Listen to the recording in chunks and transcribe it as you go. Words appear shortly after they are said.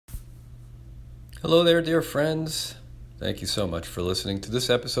Hello there, dear friends. Thank you so much for listening to this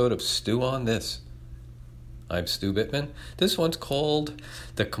episode of Stew on This. I'm Stu Bittman. This one's called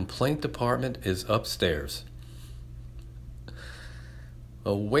The Complaint Department is Upstairs.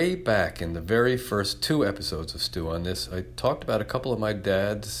 Way back in the very first 2 episodes of Stew on This, I talked about a couple of my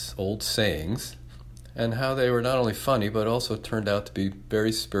dad's old sayings and how they were not only funny but also turned out to be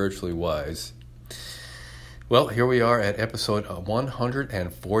very spiritually wise. Well, here we are at episode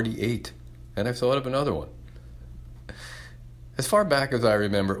 148. And I've thought of another one. As far back as I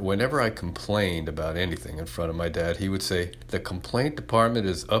remember, whenever I complained about anything in front of my dad, he would say, "The complaint department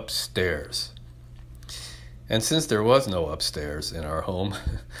is upstairs." And since there was no upstairs in our home,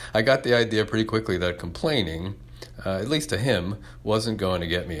 I got the idea pretty quickly that complaining, at least to him, wasn't going to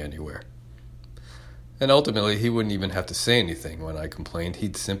get me anywhere. And ultimately, he wouldn't even have to say anything when I complained.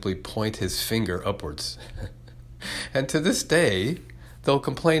 He'd simply point his finger upwards. And to this day, though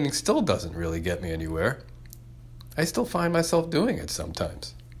complaining still doesn't really get me anywhere, I still find myself doing it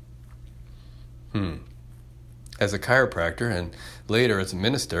sometimes. As a chiropractor, and later as a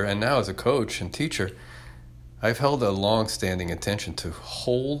minister, and now as a coach and teacher, I've held a long-standing intention to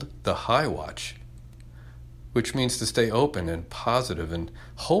hold the high watch, which means to stay open and positive and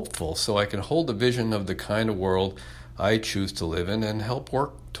hopeful so I can hold a vision of the kind of world I choose to live in and help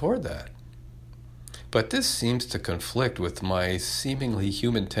work toward that. But this seems to conflict with my seemingly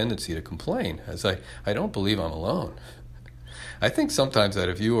human tendency to complain, as I don't believe I'm alone. I think sometimes that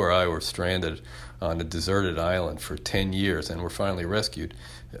if you or I were stranded on a deserted island for 10 years and were finally rescued,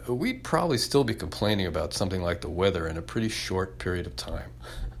 we'd probably still be complaining about something like the weather in a pretty short period of time.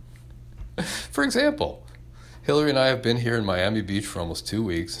 For example, Hillary and I have been here in Miami Beach for almost 2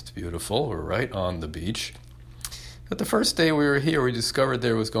 weeks. It's beautiful. We're right on the beach. But the first day we were here, we discovered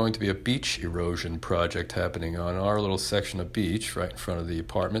there was going to be a beach erosion project happening on our little section of beach right in front of the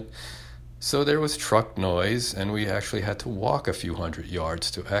apartment. So there was truck noise, and we actually had to walk a few hundred yards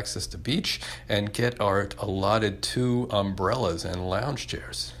to access the beach and get our allotted 2 umbrellas and lounge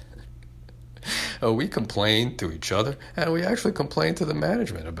chairs. We complained to each other, and we actually complained to the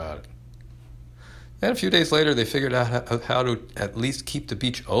management about it. And a few days later, they figured out how to at least keep the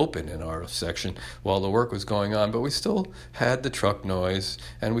beach open in our section while the work was going on, but we still had the truck noise,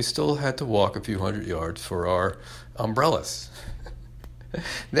 and we still had to walk a few hundred yards for our umbrellas.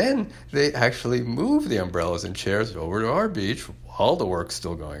 Then they actually moved the umbrellas and chairs over to our beach while the work's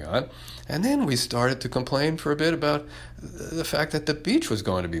still going on, and then we started to complain for a bit about the fact that the beach was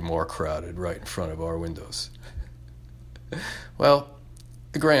going to be more crowded right in front of our windows. Well,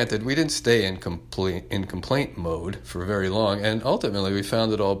 granted, we didn't stay in complaint mode for very long, and ultimately we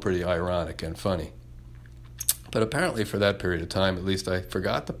found it all pretty ironic and funny. But apparently for that period of time, at least, I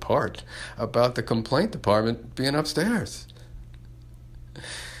forgot the part about the complaint department being upstairs.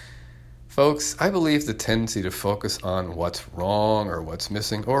 Folks, I believe the tendency to focus on what's wrong or what's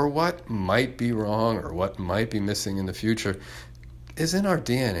missing or what might be wrong or what might be missing in the future is in our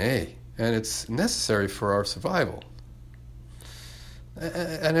DNA, and it's necessary for our survival.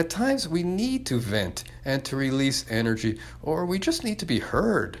 And at times we need to vent and to release energy, or we just need to be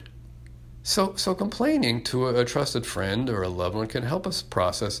heard. So complaining to a trusted friend or a loved one can help us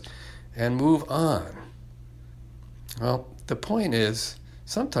process and move on. Well, the point is,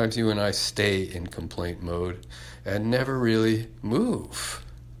 sometimes you and I stay in complaint mode and never really move.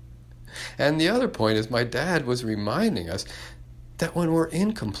 And the other point is, my dad was reminding us that when we're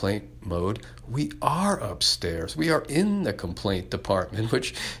in complaint mode, we are upstairs. We are in the complaint department,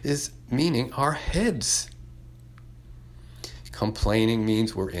 which is meaning our heads. Complaining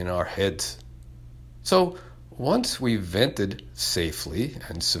means we're in our heads. So once we've vented safely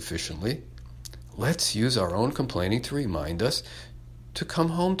and sufficiently, let's use our own complaining to remind us to come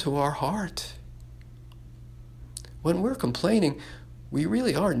home to our heart. When we're complaining, we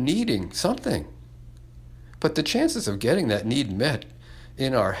really are needing something. But the chances of getting that need met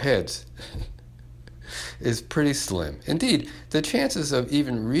in our heads is pretty slim. Indeed, the chances of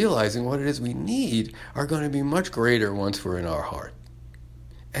even realizing what it is we need are going to be much greater once we're in our heart.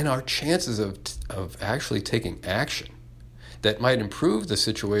 And our chances of actually taking action that might improve the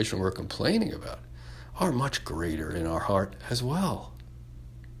situation we're complaining about are much greater in our heart as well.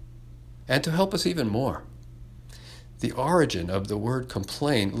 And to help us even more, the origin of the word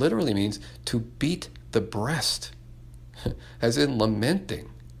complain literally means to beat the breast, as in lamenting.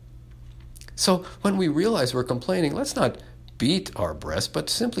 So when we realize we're complaining, let's not beat our breast, but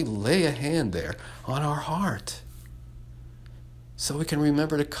simply lay a hand there on our heart so we can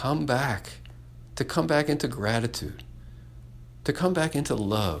remember to come back into gratitude, to come back into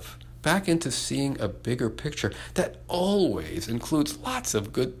love back into seeing a bigger picture that always includes lots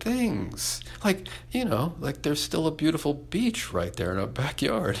of good things. Like, like there's still a beautiful beach right there in our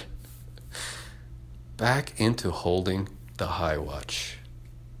backyard. Back into holding the high watch.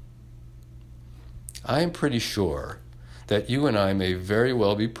 I am pretty sure that you and I may very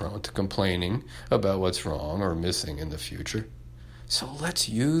well be prone to complaining about what's wrong or missing in the future. So let's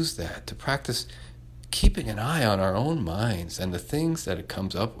use that to practice keeping an eye on our own minds and the things that it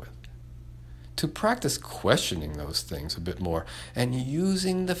comes up with. To practice questioning those things a bit more and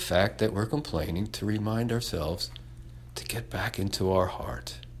using the fact that we're complaining to remind ourselves to get back into our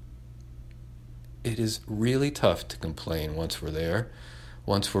heart. It is really tough to complain once we're there,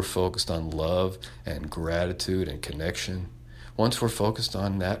 once we're focused on love and gratitude and connection, once we're focused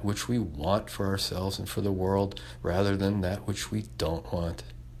on that which we want for ourselves and for the world rather than that which we don't want.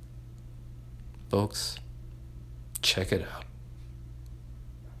 Folks, check it out.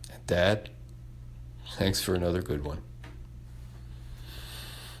 And Dad, thanks for another good one.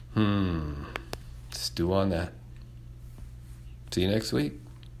 Stew on that. See you next week.